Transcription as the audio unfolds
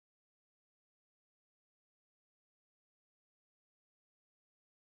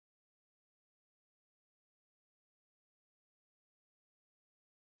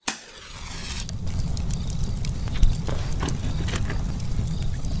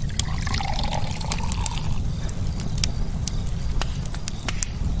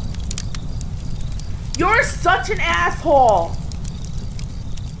You're such an asshole.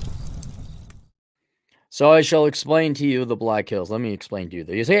 So I shall explain to you the Black Hills. Let me explain to you.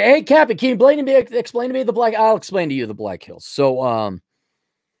 You say, hey, Captain, can you explain to me the Black? I'll explain to you the Black Hills. So,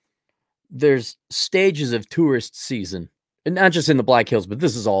 there's stages of tourist season, and not just in the Black Hills, but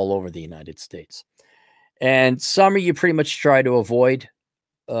this is all over the United States. And summer you pretty much try to avoid,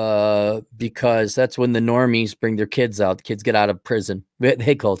 because that's when the normies bring their kids out. The kids get out of prison.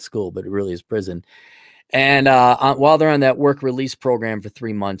 They call it school, but it really is prison. And while they're on that work release program for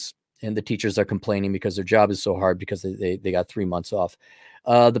 3 months, and the teachers are complaining because their job is so hard because they got 3 months off,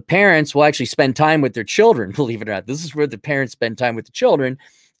 the parents will actually spend time with their children. Believe it or not, this is where the parents spend time with the children,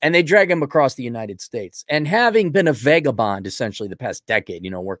 and they drag them across the United States. And having been a vagabond essentially the past decade,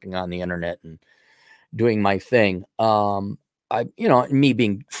 working on the internet and doing my thing, me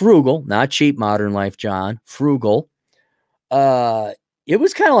being frugal, not cheap, modern life, John, frugal, it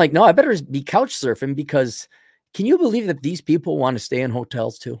was kind of like, no, I better be couch surfing, because can you believe that these people want to stay in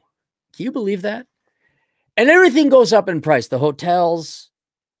hotels too? Can you believe that? And everything goes up in price. The hotels,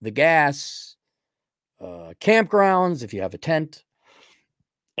 the gas, campgrounds, if you have a tent,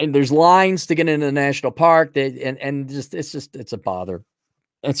 and there's lines to get into the national park. It's a bother.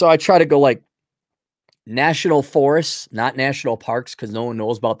 And so I try to go like national forests, not national parks, because no one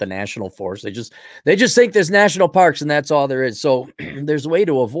knows about the national forest. They just think there's national parks and that's all there is. So there's a way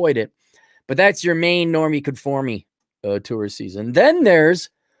to avoid it. But that's your main normie conformie tourist season. Then there's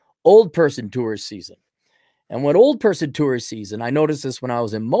old person tourist season. And what old person tourist season, I noticed this when I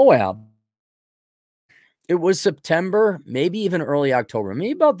was in Moab. It was September, maybe even early October,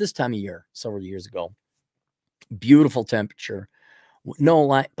 maybe about this time of year, several years ago. Beautiful temperature. No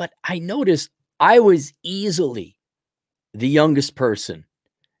lie, but I noticed I was easily the youngest person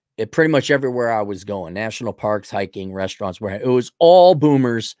at pretty much everywhere I was going. National parks, hiking, restaurants, where it was all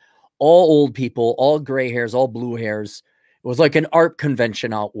boomers, all old people, all gray hairs, all blue hairs. It was like an ARP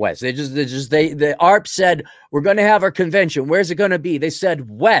convention out west. The ARP said, we're going to have our convention. Where's it going to be? They said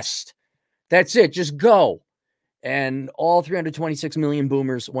west. That's it. Just go. And all 326 million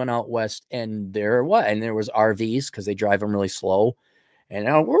boomers went out west, and there was RVs, because they drive them really slow. And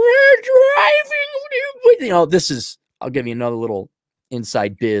now we're driving. I'll give you another little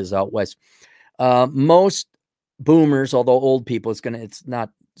inside biz out west. Most boomers, although old people, it's not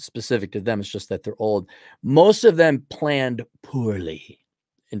specific to them. It's just that they're old. Most of them planned poorly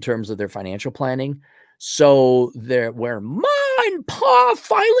in terms of their financial planning. So where mom and pa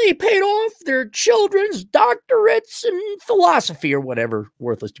finally paid off their children's doctorates in philosophy or whatever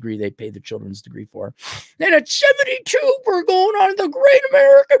worthless degree they paid their children's degree for. And at 72, we're going on the Great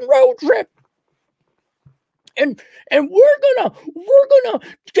American Road Trip. And we're gonna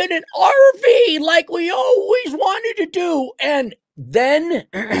get an RV like we always wanted to do. And then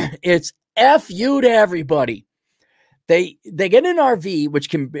it's F you to everybody. They get an RV,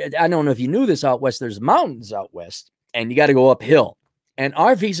 which I don't know if you knew this out west, there's mountains out west, and you got to go uphill. And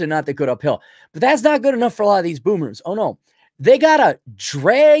RVs are not that good uphill. But that's not good enough for a lot of these boomers. Oh, no. They got to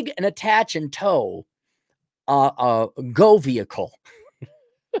drag and attach and tow a go vehicle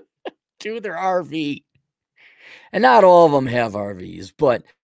to their RV. And not all of them have RVs, but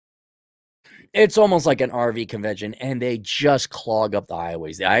it's almost like an RV convention, and they just clog up the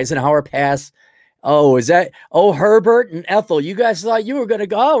highways. The Eisenhower Pass. Herbert and Ethel, you guys thought you were going to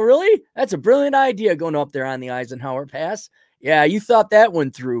go. Oh, really? That's a brilliant idea, going up there on the Eisenhower Pass. Yeah, you thought that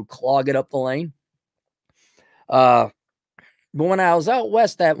went through, clogging up the lane. But when I was out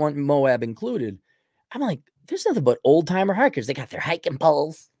west, that one, Moab included, I'm like, there's nothing but old-timer hikers. They got their hiking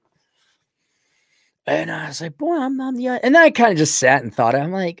poles. And I was like, boy, I'm on the... And then I kind of just sat and thought,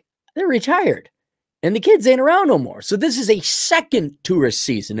 I'm like, they're retired. And the kids ain't around no more. So this is a second tourist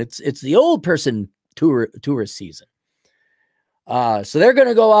season. It's the old person tourist season. So they're going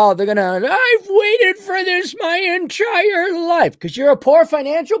to go out. I've waited for this my entire life. Because you're a poor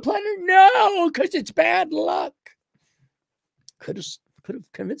financial planner? No, because it's bad luck. Could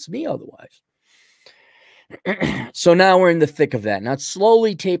have convinced me otherwise. So now we're in the thick of that. Now it's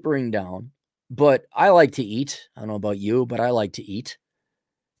slowly tapering down. But I like to eat. I don't know about you, but I like to eat.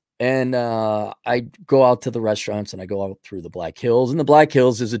 And I go out to the restaurants, and I go out through the Black Hills. And the Black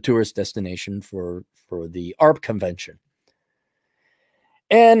Hills is a tourist destination for the ARP convention.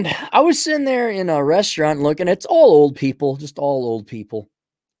 And I was sitting there in a restaurant looking, it's all old people, just all old people.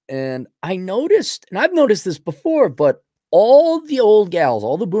 And I noticed, and I've noticed this before, but all the old gals,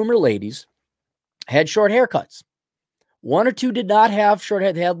 all the boomer ladies had short haircuts. One or two did not have short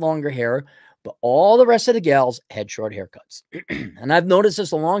hair, they had longer hair. But all the rest of the gals had short haircuts. And I've noticed this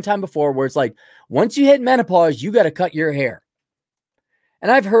a long time before, where it's like, once you hit menopause, you got to cut your hair.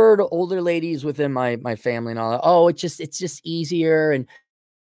 And I've heard older ladies within my family and all that, oh, it's just easier and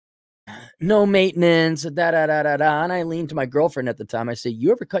no maintenance, da da da da da. And I leaned to my girlfriend at the time. I said,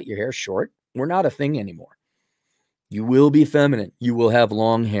 you ever cut your hair short? We're not a thing anymore. You will be feminine. You will have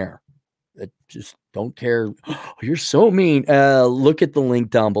long hair. Just don't care. Oh, you're so mean. Look at the link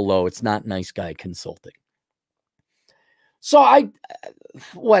down below. It's not Nice Guy Consulting. So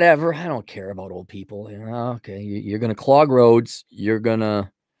whatever. I don't care about old people. Okay, you're going to clog roads. You're going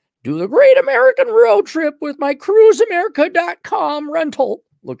to do the Great American Road Trip with my cruiseamerica.com rental.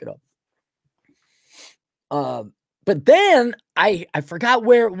 Look it up. But then I forgot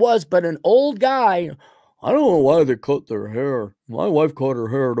where it was, but an old guy, I don't know why they cut their hair. My wife cut her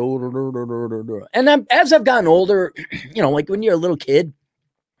hair. And as I've gotten older, like when you're a little kid,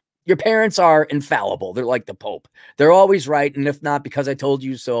 your parents are infallible. They're like the Pope. They're always right. And if not, because I told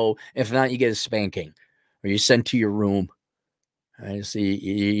you so. If not, you get a spanking or you're sent to your room. I see.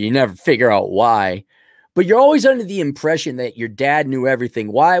 You never figure out why. But you're always under the impression that your dad knew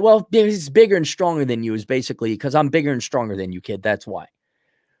everything. Why? Well, he's bigger and stronger than you is basically because I'm bigger and stronger than you, kid. That's why.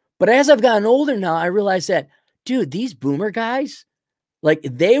 But as I've gotten older now, I realize that, dude, these boomer guys, like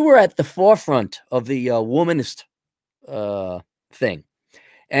they were at the forefront of the womanist thing.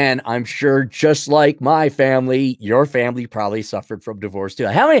 And I'm sure just like my family, your family probably suffered from divorce too.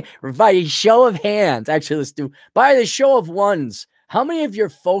 How many, by a show of hands, actually, let's do, by the show of ones, how many of your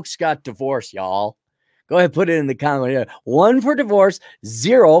folks got divorced, y'all? Go ahead, put it in the comment. Yeah. 1 for divorce,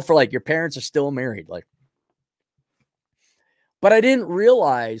 0 for like your parents are still married. Like, but I didn't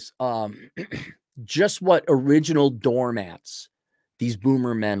realize just what original doormats these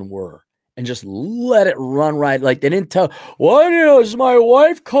boomer men were. And just let it run right. Like they didn't tell, why does my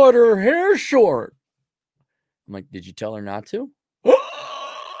wife cut her hair short? I'm like, did you tell her not to?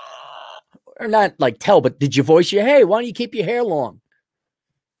 Or not like tell, but did you voice your, hey, why don't you keep your hair long?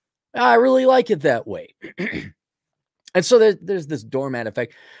 I really like it that way. And so there's this doormat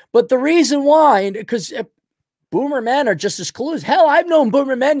effect. But the reason why, because boomer men are just as clueless. Hell, I've known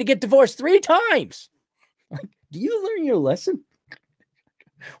boomer men to get divorced 3 times. Like, do you learn your lesson?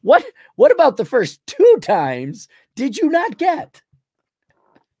 What about the first 2 times did you not get?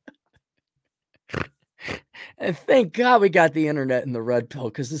 And thank God we got the internet and the red pill,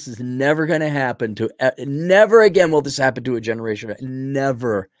 because this is never going to happen to, never again will this happen to a generation.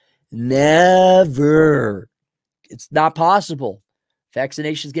 Never. It's not possible.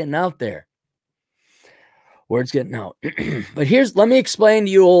 Vaccination's getting out there. Word's getting out. But let me explain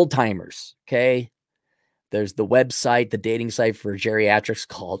to you old timers, okay? There's the website, the dating site for geriatrics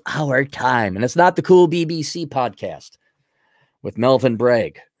called Our Time. And it's not the cool BBC podcast with Melvin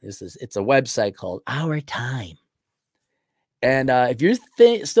Bragg. It's a website called Our Time. And if you're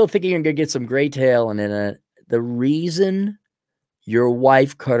still thinking you're going to get some gray tail and in the reason your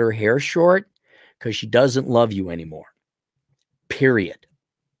wife cut her hair short, because she doesn't love you anymore. Period.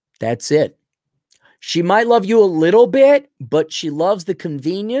 That's it. She might love you a little bit, but she loves the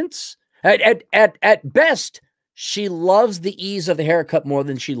convenience. At best, she loves the ease of the haircut more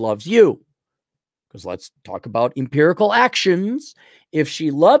than she loves you. Because let's talk about empirical actions. If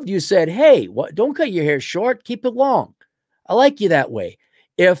she loved you, said, hey, don't cut your hair short, keep it long. I like you that way.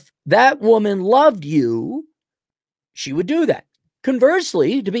 If that woman loved you, she would do that.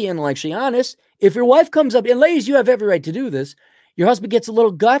 Conversely, to be intellectually honest, if your wife comes up, and ladies, you have every right to do this, your husband gets a little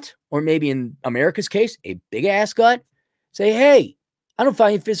gut, or maybe in America's case, a big ass gut, say, hey, I don't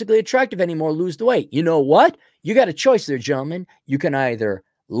find you physically attractive anymore. Lose the weight. You know what? You got a choice there, gentlemen. You can either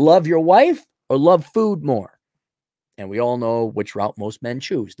love your wife or love food more. And we all know which route most men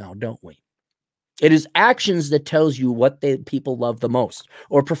choose now, don't we? It is actions that tells you what people love the most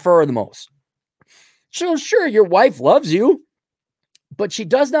or prefer the most. So sure, your wife loves you, but she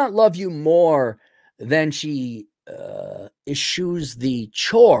does not love you more than she eschews the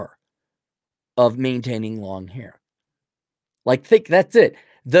chore of maintaining long hair. Like, think that's it.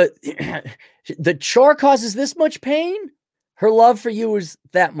 The chore causes this much pain. Her love for you is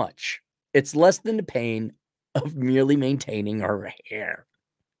that much. It's less than the pain of merely maintaining her hair.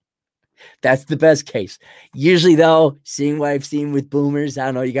 That's the best case. Usually, though, seeing what I've seen with boomers, I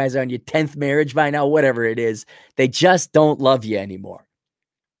don't know, you guys are on your 10th marriage by now, whatever it is, they just don't love you anymore.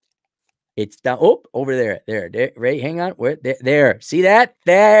 It's down. Oh, over there, right? Hang on. Where? There. See that?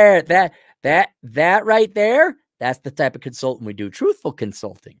 There. That right there. That's the type of consultant we do. Truthful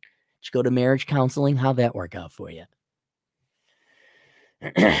consulting. Just go to marriage counseling. How'd that work out for you?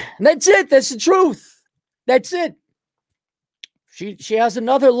 That's it. That's the truth. That's it. She has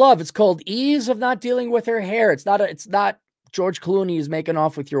another love. It's called ease of not dealing with her hair. It's not George Clooney is making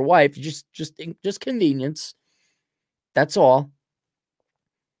off with your wife. Just convenience. That's all.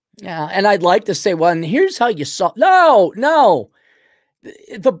 Yeah, and I'd like to say, well, and here's how you saw. No.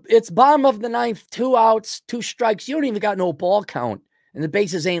 It's bottom of the ninth, 2 outs, 2 strikes. You don't even got no ball count, and the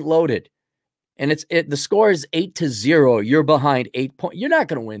bases ain't loaded. And the score is 8-0. You're behind 8 points. You're not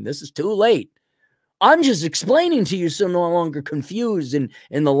going to win. This is too late. I'm just explaining to you so no longer confused in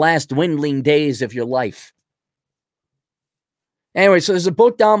the last dwindling days of your life. Anyway, so there's a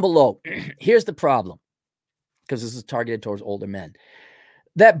book down below. Here's the problem, because this is targeted towards older men.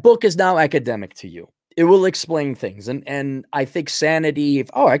 That book is now academic to you. It will explain things. And I think Sanity,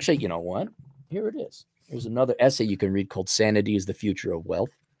 actually, you know what? Here it is. There's another essay you can read called Sanity is the Future of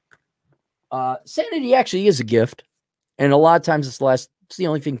Wealth. Sanity actually is a gift. And a lot of times it's the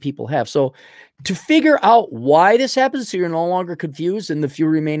only thing people have. So to figure out why this happens, so you're no longer confused in the few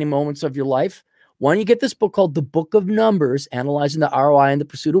remaining moments of your life, why don't you get this book called The Book of Numbers, Analyzing the ROI in the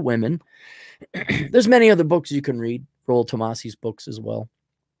Pursuit of Women. There's many other books you can read. Rollo Tomasi's books as well.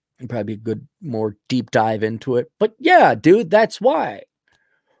 And probably a good, more deep dive into it. But yeah, dude, that's why.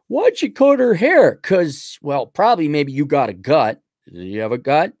 Why'd you cut her hair? Because, well, probably maybe you got a gut. Do you have a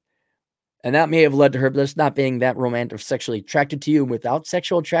gut? And that may have led to her just not being that romantic or sexually attracted to you. And without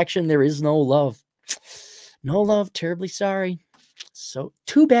sexual attraction, there is no love. No love. Terribly sorry. So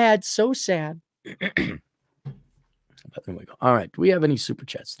too bad. So sad. But there we go. All right. Do we have any super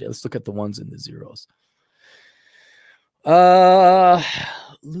chats today? Let's look at the ones and the zeros.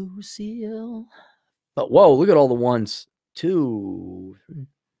 Lucille. But whoa, look at all the ones. 2, 3.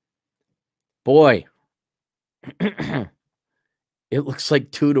 Boy. It looks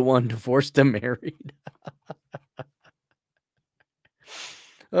like 2-1 divorced to married.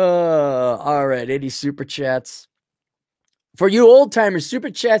 All right. Any super chats? For you old timers,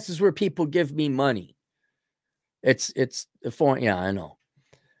 super chats is where people give me money. It's for, yeah, I know.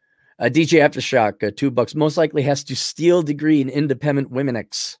 DJ Aftershock, $2. Most likely has to Steele degree in independent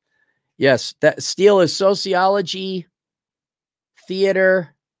womenix. Yes, that Steele is sociology,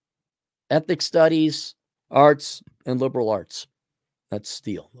 theater, ethnic studies, arts, and liberal arts. That's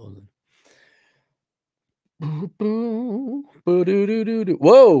Steele. Whoa!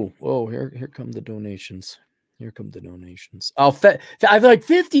 Here come the donations. Here come the donations. I've like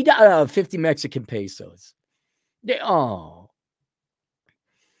 50 Mexican pesos. Oh,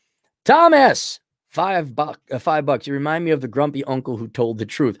 Thomas, $5. You remind me of the grumpy uncle who told the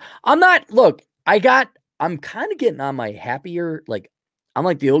truth. I'm kind of getting on my happier. Like, I'm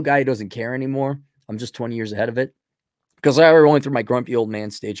like the old guy who doesn't care anymore. I'm just 20 years ahead of it. Because I was going through my grumpy old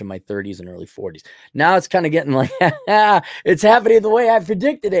man stage in my 30s and early 40s. Now it's kind of getting like, it's happening the way I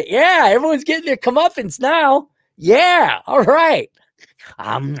predicted it. Yeah, everyone's getting their comeuppance now. Yeah, all right.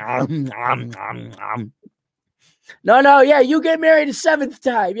 No, yeah, you get married a 7th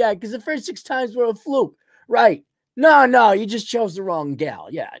time. Yeah, because the first 6 times were a fluke. Right. No, you just chose the wrong gal.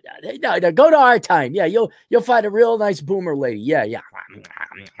 Yeah, no, go to our time. Yeah, you'll find a real nice boomer lady. Yeah.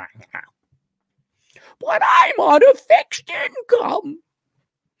 But I'm on a fixed income.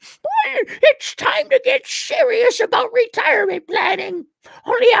 It's time to get serious about retirement planning.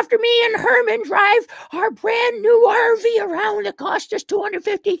 Only after me and Herman drive our brand new RV around that cost us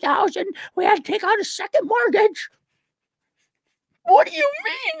 $250,000, we had to take out a second mortgage. What do you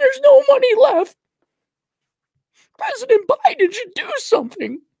mean there's no money left? President Biden should do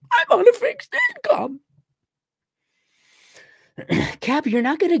something. I'm on a fixed income. Cap, you're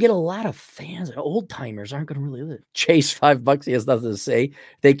not going to get a lot of fans. Old timers aren't going to really live. Chase, $5. He has nothing to say.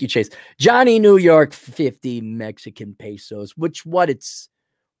 Thank you, Chase. Johnny New York, 50 Mexican pesos. It's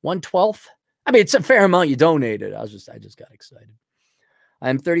 1/12. I mean, it's a fair amount you donated. I just got excited.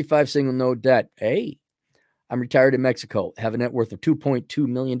 I'm 35, single, no debt. Hey, I'm retired in Mexico. Have a net worth of $2.2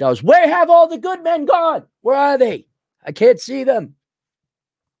 million. Where have all the good men gone? Where are they? I can't see them.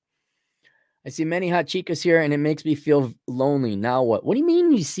 I see many hot chicas here, and it makes me feel lonely. Now what? What do you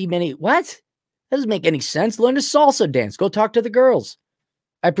mean you see many? What? That doesn't make any sense. Learn to salsa dance. Go talk to the girls.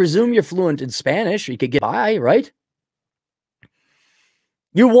 I presume you're fluent in Spanish. You could get by, right?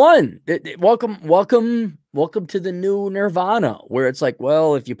 You won. Welcome to the new Nirvana, where it's like,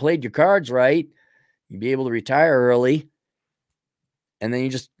 well, if you played your cards right, you'd be able to retire early, and then you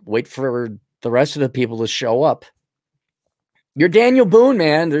just wait for the rest of the people to show up. You're Daniel Boone,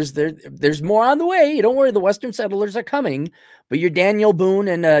 man. There's more on the way. Don't worry, the Western settlers are coming, but you're Daniel Boone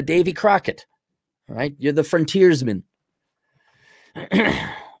and Davy Crockett. All right, you're the frontiersman.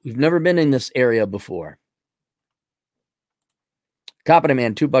 We've never been in this area before. Capita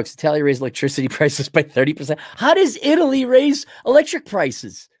Man, $2. Italy raised electricity prices by 30%. How does Italy raise electric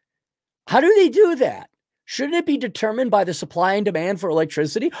prices? How do they do that? Shouldn't it be determined by the supply and demand for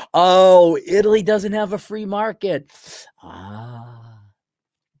electricity? Oh, Italy doesn't have a free market.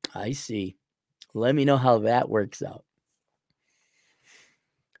 I see. Let me know how that works out.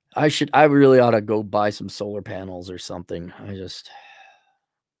 I really ought to go buy some solar panels or something.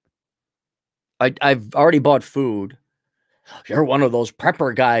 I've already bought food. You're one of those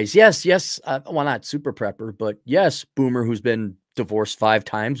prepper guys. Yes. Well, not super prepper, but yes, boomer who's been divorced 5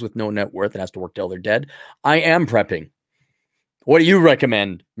 times with no net worth and has to work till they're dead. I am prepping. What do you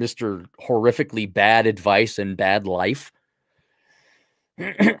recommend, Mr. Horrifically Bad Advice and Bad Life?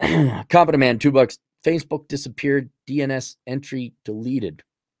 Competent Man, $2. Facebook disappeared. DNS entry deleted.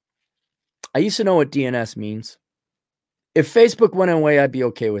 I used to know what DNS means. If Facebook went away, I'd be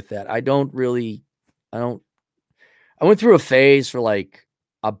okay with that. I went through a phase for like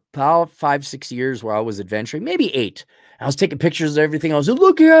about 5-6 years where I was adventuring, maybe 8. I was taking pictures of everything. I was like,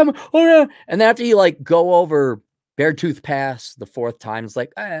 look at him. Oh, yeah. And then after you like go over Beartooth Pass the 4th time, it's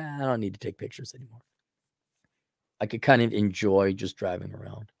like, I don't need to take pictures anymore. I could kind of enjoy just driving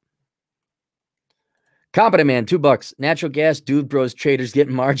around. Competent Man, $2. Natural gas dude bros traders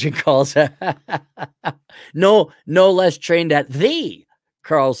getting margin calls. No less trained at the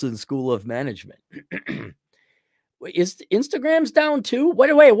Carlson School of Management. Is Instagram's down too?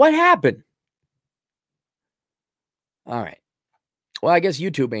 Wait, what happened? All right. Well, I guess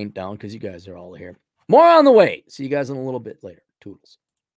YouTube ain't down because you guys are all here. More on the way. See you guys in a little bit later. Toodles.